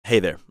Hey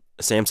there.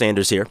 Sam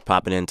Sanders here,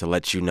 popping in to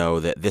let you know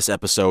that this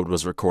episode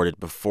was recorded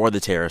before the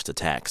terrorist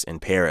attacks in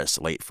Paris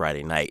late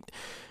Friday night.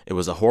 It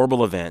was a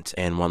horrible event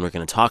and one we're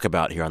going to talk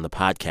about here on the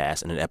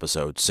podcast in an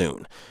episode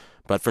soon.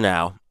 But for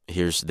now,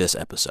 here's this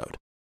episode.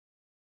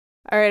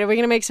 All right, are we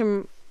going to make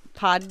some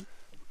pod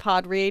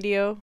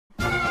radio?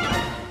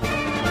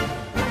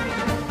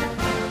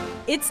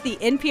 It's the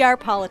NPR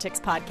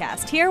Politics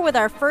Podcast, here with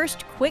our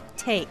first quick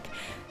take.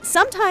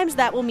 Sometimes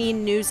that will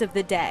mean news of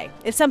the day,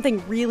 if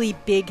something really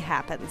big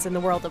happens in the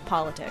world of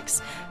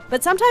politics.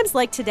 But sometimes,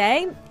 like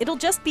today, it'll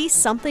just be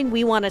something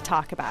we want to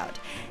talk about.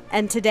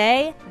 And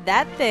today,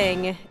 that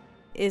thing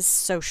is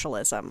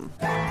socialism.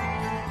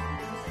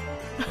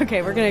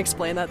 Okay, we're going to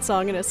explain that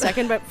song in a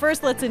second, but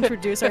first let's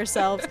introduce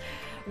ourselves.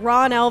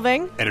 Ron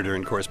Elving, editor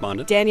and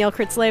correspondent. Danielle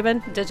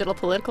Kritzleben, digital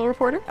political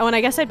reporter. Oh, and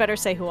I guess I'd better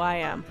say who I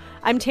am.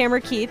 I'm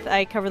Tamara Keith.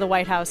 I cover the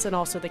White House and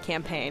also the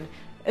campaign,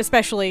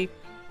 especially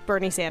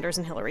Bernie Sanders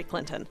and Hillary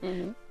Clinton.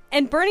 Mm-hmm.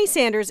 And Bernie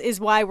Sanders is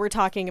why we're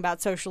talking about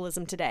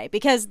socialism today,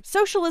 because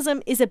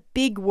socialism is a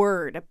big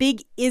word, a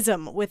big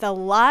ism with a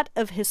lot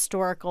of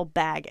historical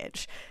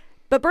baggage.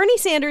 But Bernie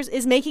Sanders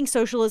is making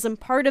socialism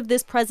part of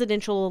this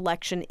presidential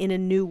election in a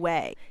new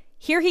way.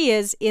 Here he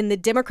is in the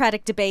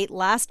Democratic debate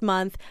last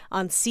month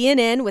on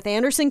CNN with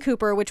Anderson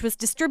Cooper, which was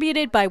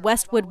distributed by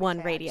Westwood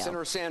One Radio.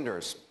 Senator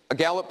Sanders, a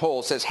Gallup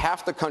poll says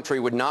half the country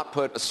would not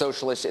put a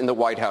socialist in the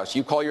White House.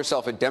 You call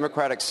yourself a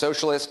democratic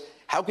socialist.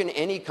 How can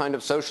any kind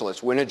of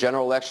socialist win a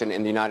general election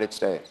in the United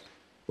States?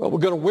 Well, we're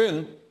going to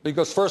win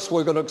because first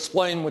we're going to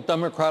explain what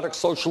democratic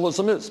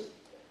socialism is.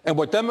 And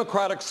what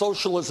democratic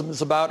socialism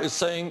is about is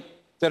saying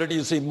that it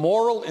is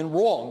immoral and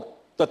wrong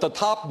that the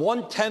top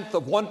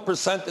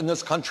 0.1% in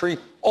this country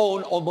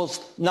own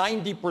almost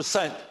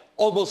 90%,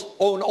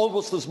 own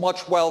almost as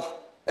much wealth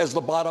as the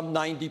bottom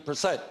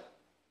 90%.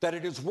 That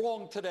it is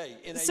wrong today.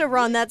 So,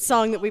 Ron, that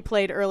song that we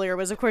played earlier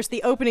was, of course,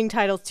 the opening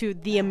title to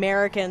The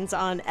Americans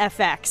on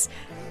FX.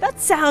 That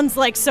sounds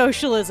like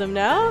socialism,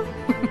 no?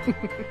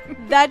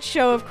 That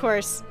show, of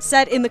course,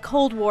 set in the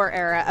Cold War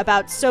era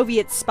about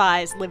Soviet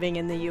spies living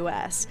in the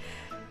U.S.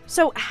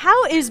 So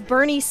how is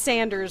Bernie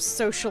Sanders'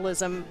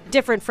 socialism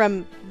different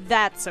from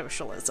that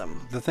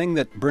socialism? The thing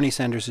that Bernie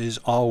Sanders is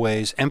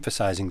always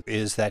emphasizing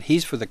is that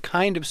he's for the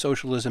kind of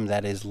socialism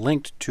that is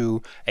linked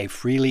to a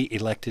freely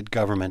elected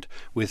government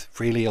with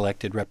freely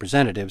elected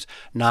representatives,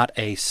 not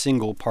a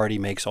single party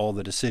makes all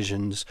the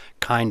decisions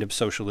kind of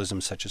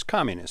socialism such as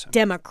communism.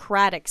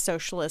 Democratic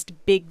socialist,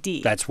 big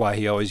D. That's why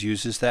he always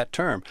uses that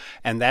term.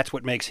 And that's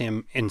what makes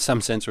him, in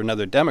some sense or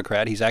another,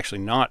 Democrat. He's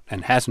actually not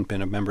and hasn't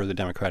been a member of the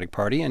Democratic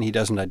Party, and he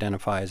doesn't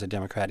identify as a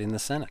Democrat in the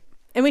Senate.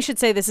 And we should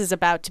say this is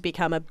about to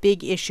become a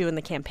big issue in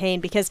the campaign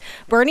because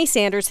Bernie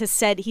Sanders has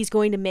said he's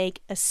going to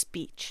make a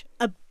speech,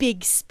 a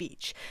big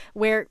speech,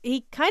 where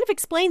he kind of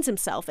explains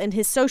himself and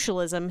his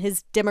socialism,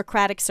 his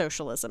democratic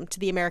socialism, to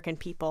the American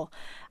people.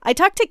 I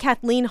talked to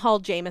Kathleen Hall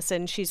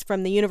Jamieson, she's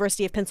from the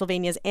University of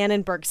Pennsylvania's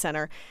Annenberg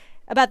Center,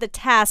 about the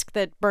task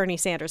that Bernie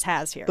Sanders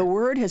has here. The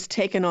word has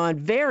taken on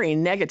very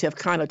negative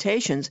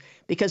connotations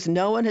because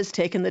no one has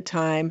taken the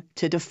time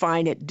to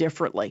define it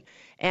differently.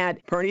 And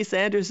Bernie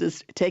Sanders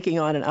is taking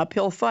on an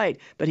uphill fight,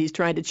 but he's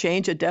trying to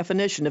change a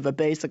definition of a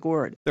basic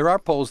word. There are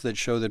polls that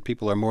show that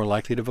people are more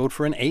likely to vote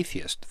for an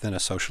atheist than a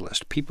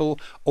socialist. People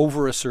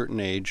over a certain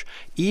age,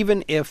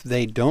 even if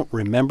they don't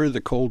remember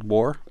the Cold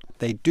War,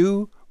 they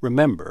do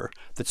remember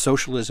that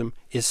socialism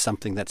is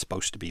something that's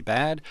supposed to be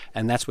bad,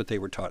 and that's what they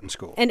were taught in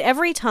school. And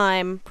every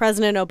time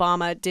President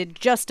Obama did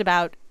just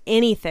about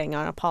anything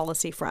on a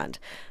policy front,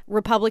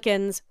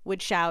 Republicans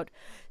would shout,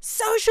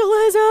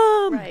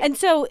 socialism! Right. And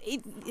so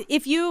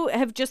if you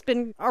have just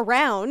been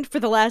around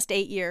for the last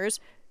 8 years,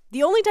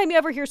 the only time you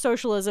ever hear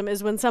socialism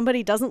is when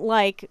somebody doesn't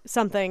like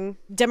something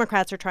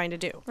Democrats are trying to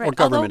do. Right. Or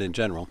government in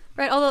general.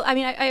 Right, although, I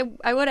mean,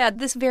 I would add,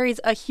 this varies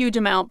a huge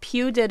amount.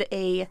 Pew did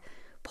a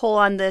poll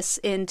on this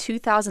in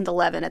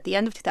 2011, at the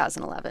end of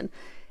 2011,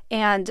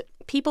 and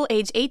people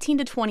aged 18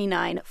 to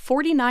 29,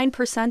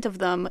 49% of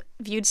them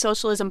viewed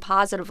socialism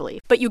positively.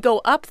 But you go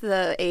up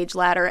the age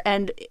ladder,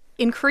 and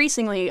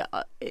increasingly,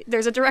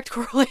 there's a direct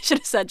correlation,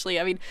 essentially.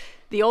 I mean,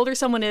 the older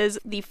someone is,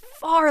 the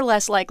far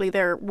less likely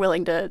they're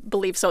willing to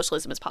believe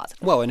socialism is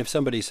positive. Well, and if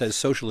somebody says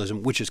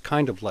socialism, which is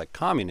kind of like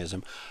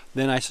communism,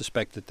 then I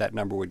suspect that that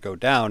number would go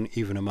down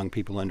even among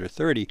people under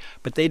 30.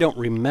 But they don't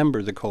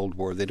remember the Cold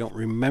War. They don't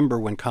remember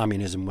when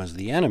communism was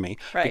the enemy,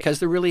 right,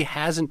 because there really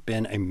hasn't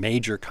been a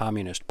major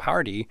communist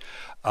party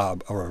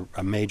or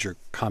a major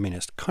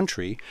communist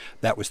country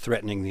that was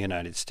threatening the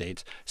United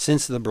States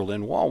since the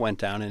Berlin Wall went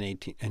down in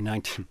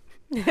 1989,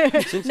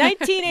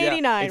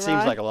 yeah, it seems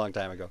Ron. like a long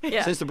time ago.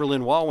 Yeah. Since the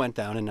Berlin Wall went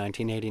down in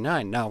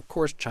 1989. Now, of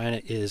course,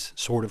 China is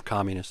sort of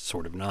communist,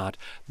 sort of not.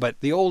 But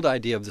the old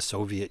idea of the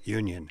Soviet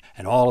Union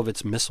and all of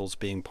its missiles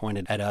being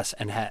pointed at us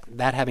and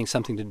that having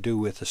something to do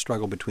with the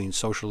struggle between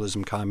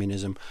socialism,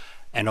 communism,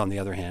 and on the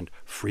other hand,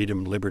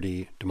 freedom,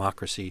 liberty,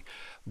 democracy,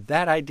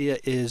 that idea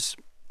is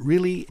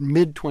really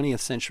mid-20th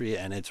century,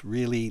 and it's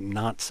really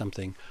not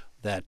something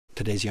that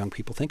today's young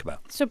people think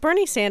about. So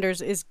Bernie Sanders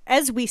is,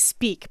 as we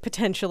speak,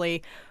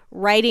 potentially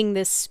writing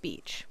this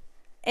speech.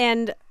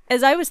 And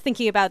as I was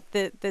thinking about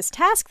this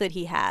task that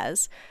he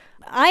has,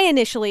 I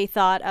initially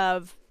thought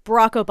of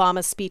Barack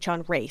Obama's speech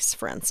on race,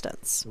 for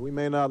instance. We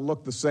may not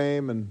look the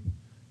same and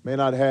may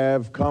not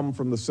have come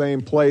from the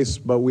same place,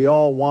 but we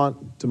all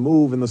want to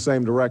move in the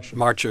same direction.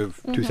 March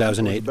of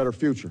 2008. A better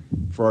future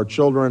for our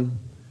children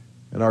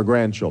and our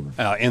grandchildren.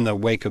 In the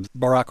wake of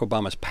Barack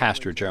Obama's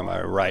pastor,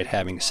 Jeremiah Wright,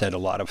 having said a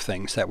lot of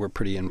things that were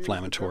pretty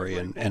inflammatory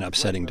and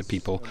upsetting to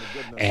people.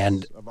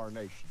 And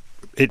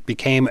it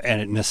became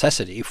a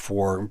necessity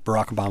for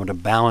Barack Obama to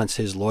balance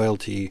his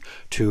loyalty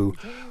to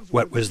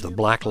what was the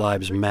Black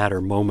Lives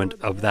Matter moment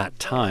of that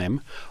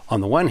time,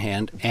 on the one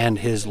hand, and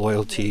his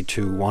loyalty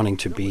to wanting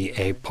to be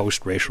a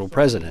post-racial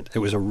president. It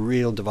was a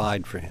real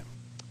divide for him.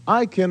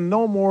 I can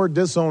no more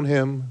disown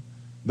him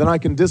than I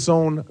can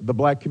disown the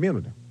black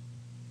community.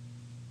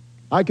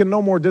 I can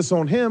no more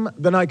disown him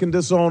than I can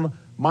disown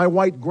my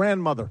white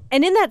grandmother.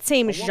 And in that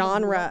same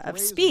genre of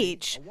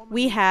speech,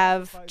 we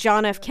have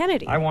John F.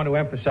 Kennedy. I want to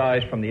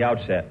emphasize from the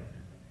outset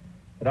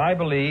that I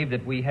believe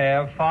that we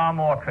have far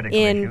more critical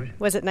issues.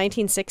 Was it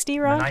 1960,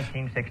 Ron? The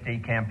 1960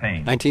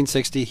 campaign.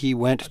 1960, he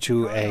went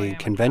to a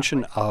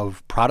convention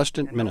of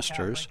Protestant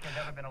ministers,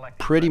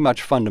 pretty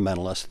much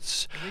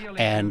fundamentalists,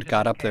 and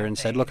got up there and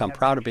said, look, I'm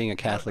proud of being a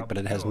Catholic, but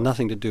it has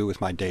nothing to do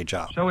with my day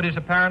job. So it is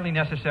apparently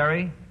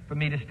necessary for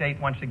me to state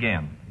once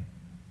again,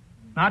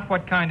 not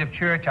what kind of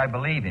church I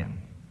believe in,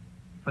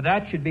 for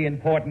that should be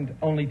important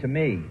only to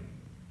me,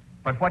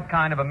 but what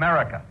kind of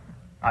America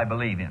I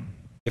believe in.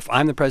 If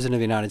I'm the President of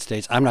the United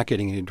States, I'm not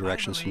getting any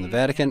directions from the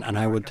Vatican, and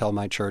I would tell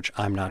my church,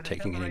 I'm not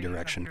taking any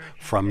direction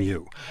from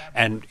you.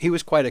 And he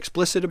was quite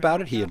explicit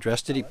about it. He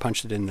addressed it. He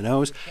punched it in the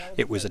nose.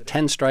 It was a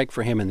 10 strike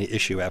for him, and the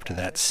issue after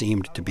that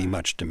seemed to be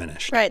much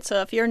diminished. Right.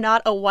 So if you're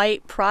not a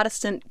white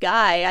Protestant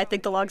guy, I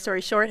think the long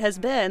story short has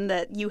been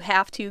that you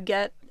have to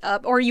get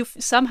up, or you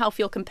somehow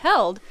feel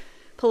compelled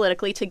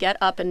politically to get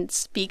up and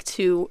speak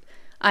to,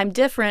 I'm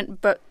different,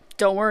 but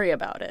don't worry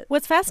about it.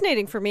 What's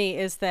fascinating for me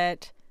is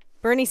that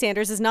Bernie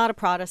Sanders is not a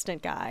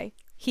Protestant guy.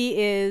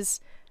 He is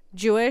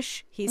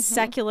Jewish, he's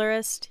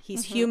secularist,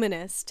 he's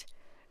humanist.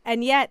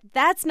 And yet,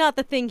 that's not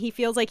the thing he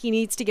feels like he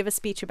needs to give a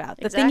speech about.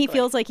 The thing he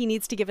feels like he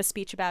needs to give a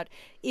speech about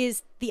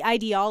is the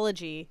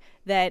ideology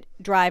that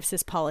drives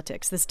his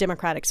politics, this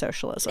democratic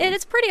socialism. And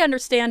it's pretty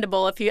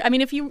understandable if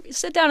you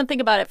sit down and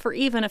think about it for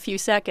even a few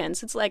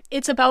seconds. It's like,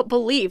 it's about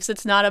beliefs.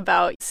 It's not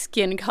about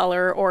skin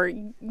color or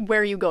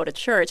where you go to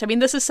church. I mean,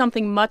 this is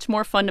something much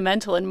more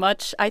fundamental and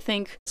much, I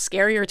think,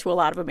 scarier to a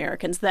lot of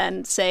Americans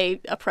than, say,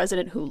 a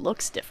president who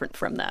looks different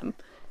from them.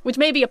 Which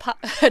may be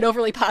an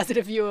overly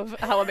positive view of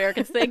how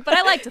Americans think, but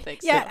I like to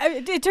think so. Yeah,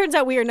 it turns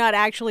out we are not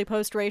actually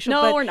post-racial,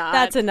 no, but we're not.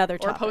 That's another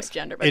topic. Or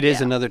post-gender. It is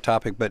another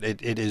topic, but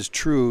it is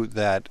true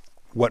that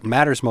what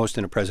matters most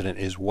in a president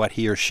is what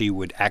he or she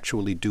would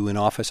actually do in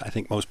office. I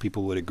think most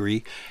people would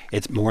agree.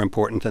 It's more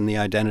important than the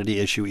identity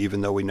issue,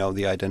 even though we know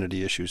the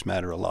identity issues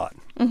matter a lot.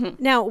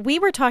 Mm-hmm. Now, we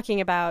were talking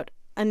about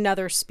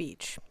another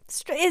speech.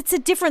 It's a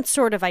different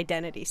sort of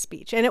identity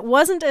speech. And it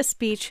wasn't a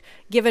speech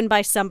given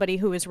by somebody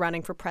who was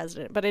running for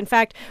president, but in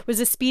fact was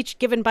a speech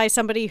given by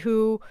somebody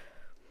who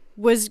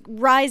was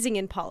rising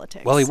in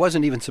politics. Well, he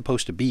wasn't even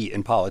supposed to be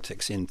in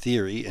politics in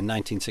theory. In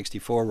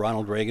 1964,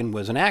 Ronald Reagan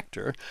was an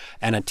actor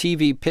and a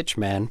TV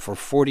pitchman for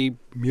 40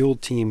 Mule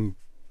Team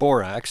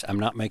Borax, I'm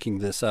not making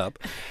this up,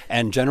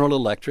 and General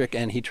Electric,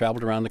 and he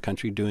traveled around the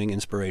country doing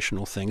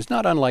inspirational things,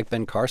 not unlike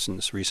Ben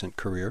Carson's recent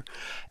career.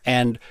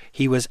 And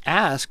he was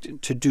asked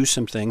to do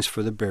some things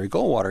for the Barry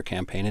Goldwater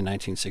campaign in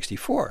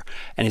 1964.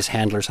 And his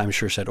handlers, I'm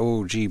sure, said,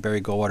 oh, gee,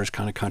 Barry Goldwater's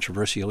kind of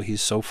controversial.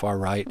 He's so far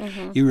right.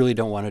 You really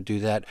don't want to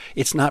do that.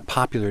 It's not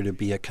popular to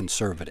be a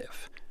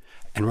conservative.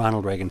 And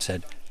Ronald Reagan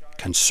said,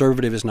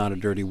 conservative is not a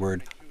dirty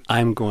word.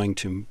 I'm going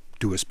to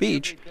do a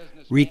speech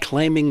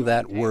reclaiming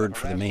that word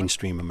for the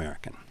mainstream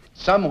American.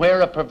 Somewhere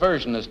a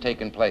perversion has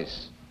taken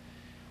place.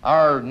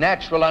 Our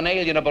natural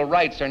unalienable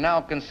rights are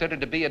now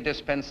considered to be a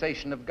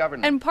dispensation of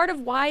government. And part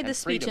of why this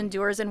speech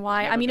endures and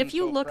why, I mean, if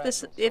you look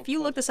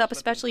this up,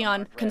 especially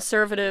on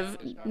conservative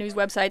news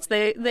websites,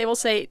 they will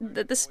say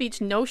that this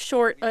speech,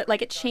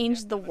 it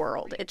changed the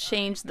world. It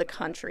changed the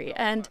country.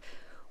 And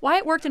why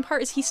it worked in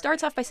part is he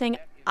starts off by saying,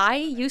 I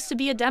used to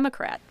be a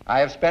Democrat. I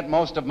have spent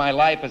most of my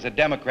life as a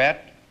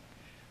Democrat.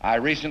 I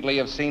recently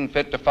have seen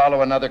fit to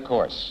follow another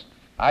course.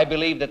 I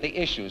believe that the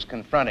issues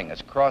confronting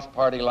us cross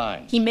party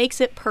lines. He makes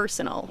it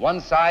personal.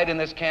 One side in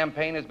this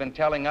campaign has been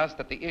telling us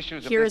that the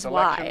issues of Here's this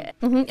election...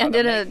 why. And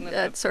in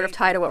a sort of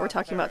tie to what we're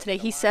talking about today,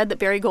 he said that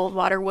Barry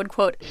Goldwater would,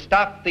 quote,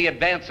 stop the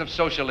advance of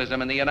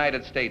socialism in the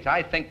United States.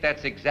 I think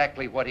that's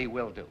exactly what he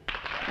will do.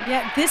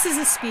 Yeah, this is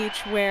a speech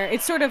where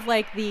it's sort of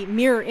like the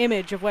mirror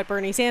image of what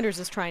Bernie Sanders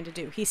is trying to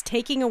do. He's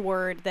taking a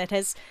word that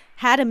has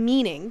had a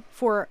meaning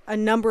for a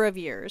number of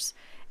years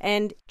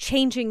and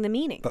changing the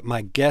meaning. But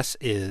my guess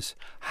is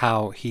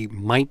how he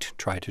might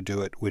try to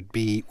do it would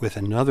be with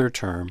another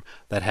term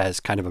that has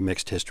kind of a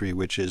mixed history,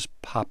 which is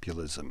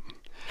populism.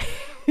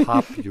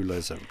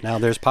 Populism. Now,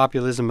 there's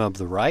populism of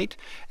the right,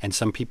 and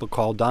some people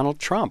call Donald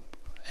Trump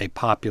a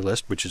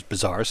populist, which is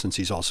bizarre since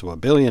he's also a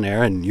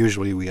billionaire, and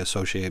usually we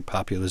associate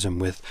populism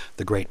with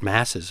the great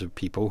masses of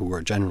people who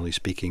are, generally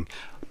speaking,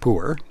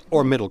 poor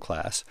or middle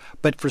class.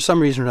 But for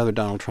some reason or another,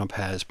 Donald Trump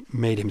has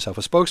made himself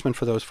a spokesman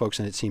for those folks,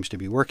 and it seems to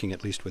be working,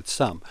 at least with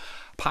some.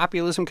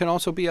 Populism can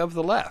also be of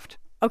the left.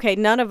 Okay,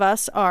 none of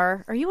us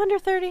are. Are you under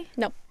 30?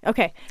 No.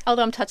 Okay.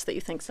 Although I'm touched that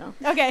you think so.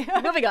 Okay.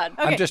 Moving on.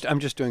 Okay. I'm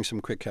just doing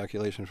some quick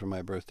calculation for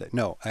my birthday.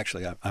 No,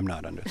 actually, I'm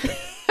not under 30.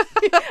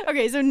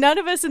 Okay, so none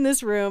of us in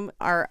this room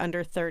are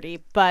under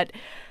 30, but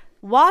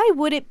why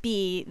would it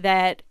be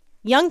that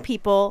young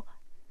people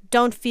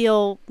don't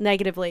feel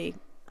negatively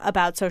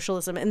about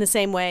socialism in the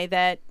same way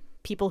that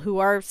people who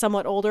are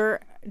somewhat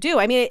older do?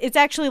 I mean, it's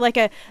actually like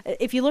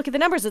if you look at the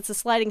numbers, it's a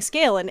sliding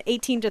scale, and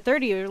 18 to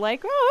 30, you're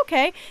like, oh,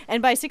 okay.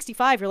 And by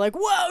 65, you're like,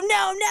 whoa,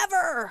 no,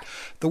 never.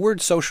 The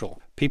word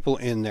social, people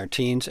in their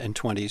teens and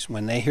 20s,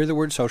 when they hear the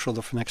word social,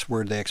 the next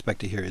word they expect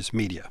to hear is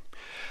media.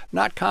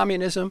 Not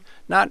communism,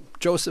 not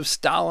Joseph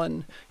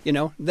Stalin. You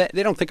know,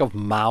 they don't think of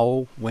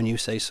Mao when you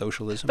say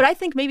socialism. But I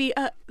think maybe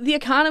the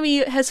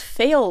economy has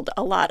failed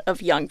a lot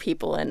of young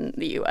people in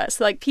the U.S.,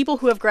 like people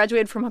who have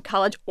graduated from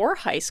college or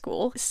high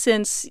school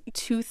since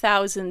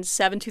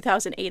 2007,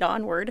 2008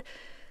 onward,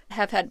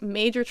 have had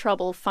major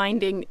trouble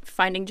finding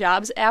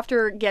jobs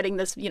after getting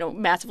this,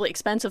 massively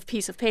expensive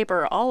piece of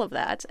paper, all of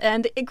that.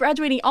 And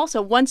graduating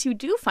also, once you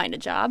do find a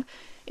job,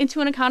 into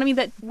an economy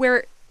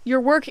where your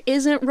work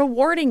isn't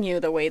rewarding you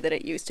the way that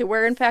it used to,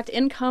 where, in fact,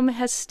 income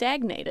has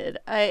stagnated.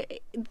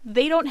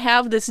 They don't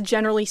have this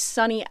generally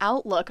sunny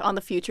outlook on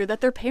the future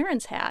that their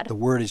parents had. The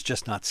word is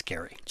just not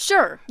scary.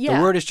 Sure, yeah.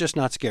 The word is just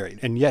not scary.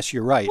 And yes,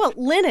 you're right. Well,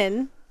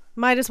 Lenin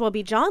might as well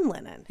be John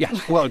Lennon.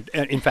 Yes. Well,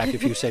 in fact,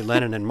 if you say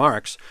Lenin and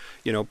Marx,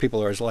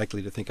 people are as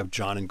likely to think of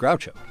John and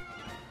Groucho.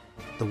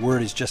 The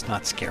word is just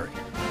not scary.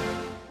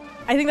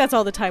 I think that's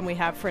all the time we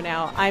have for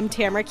now. I'm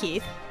Tamara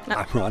Keith.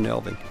 I'm Ron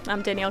Elving.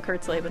 I'm Danielle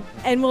Kurtzleben.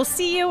 And we'll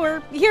see you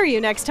or hear you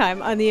next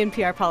time on the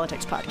NPR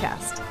Politics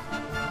Podcast.